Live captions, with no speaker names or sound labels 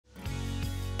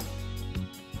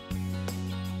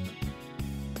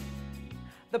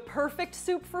The perfect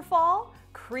soup for fall,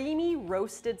 creamy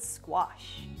roasted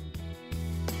squash.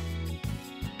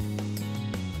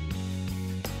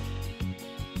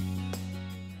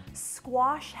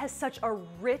 Squash has such a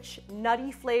rich,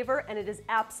 nutty flavor, and it is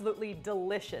absolutely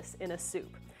delicious in a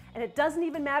soup. And it doesn't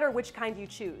even matter which kind you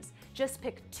choose. Just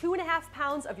pick 2.5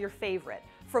 pounds of your favorite.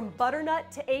 From butternut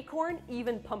to acorn,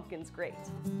 even pumpkin's great.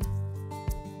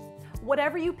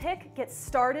 Whatever you pick, get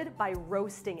started by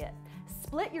roasting it.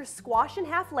 Split your squash in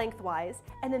half lengthwise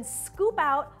and then scoop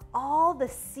out all the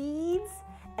seeds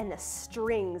and the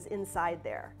strings inside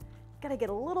there. Gotta get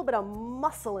a little bit of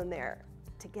muscle in there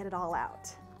to get it all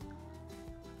out.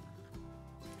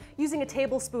 Using a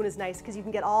tablespoon is nice because you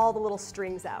can get all the little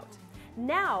strings out.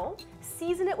 Now,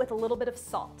 season it with a little bit of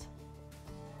salt.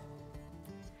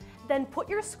 Then put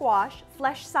your squash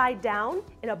flesh side down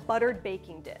in a buttered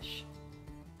baking dish.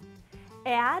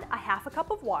 Add a half a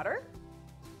cup of water,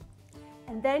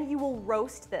 and then you will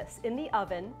roast this in the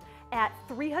oven at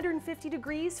 350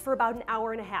 degrees for about an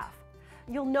hour and a half.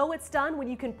 You'll know it's done when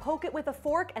you can poke it with a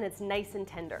fork and it's nice and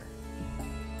tender.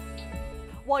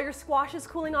 While your squash is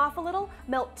cooling off a little,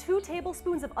 melt 2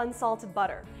 tablespoons of unsalted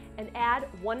butter and add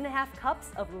 1.5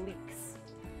 cups of leeks.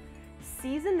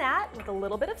 Season that with a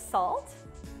little bit of salt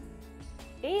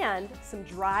and some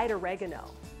dried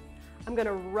oregano. I'm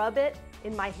gonna rub it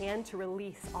in my hand to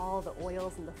release all the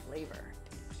oils and the flavor.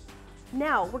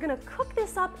 Now, we're gonna cook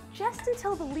this up just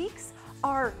until the leeks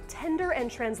are tender and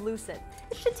translucent.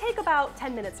 It should take about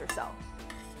 10 minutes or so.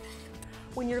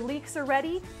 When your leeks are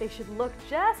ready, they should look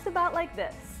just about like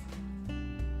this.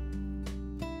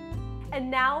 And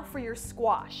now for your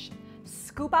squash.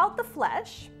 Scoop out the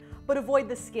flesh, but avoid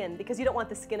the skin because you don't want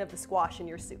the skin of the squash in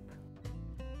your soup.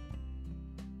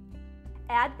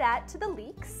 Add that to the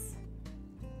leeks.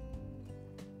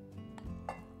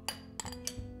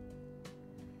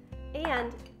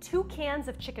 And 2 cans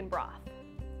of chicken broth.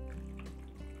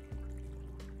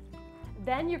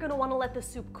 Then you're gonna wanna let the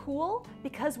soup cool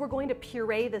because we're going to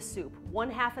puree the soup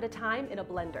 1/2 at a time in a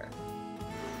blender.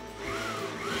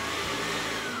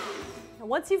 Now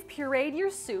once you've pureed your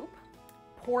soup,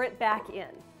 pour it back in.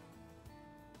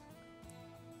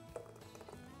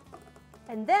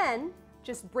 And then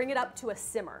just bring it up to a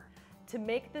simmer. To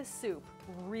make this soup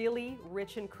really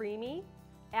rich and creamy,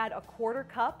 add 1/4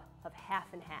 cup of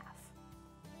half and half.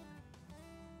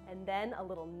 And then a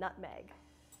little nutmeg.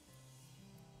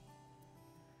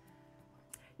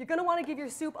 You're gonna wanna give your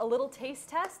soup a little taste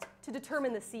test to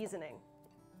determine the seasoning.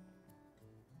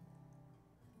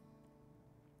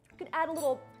 You can add a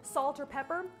little salt or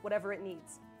pepper, whatever it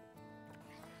needs.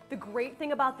 The great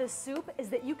thing about this soup is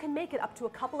that you can make it up to a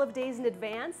couple of days in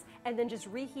advance and then just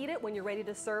reheat it when you're ready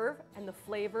to serve, and the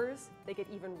flavors, they get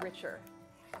even richer.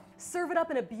 Serve it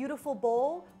up in a beautiful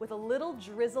bowl with a little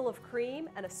drizzle of cream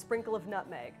and a sprinkle of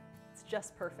nutmeg. It's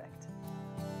just perfect.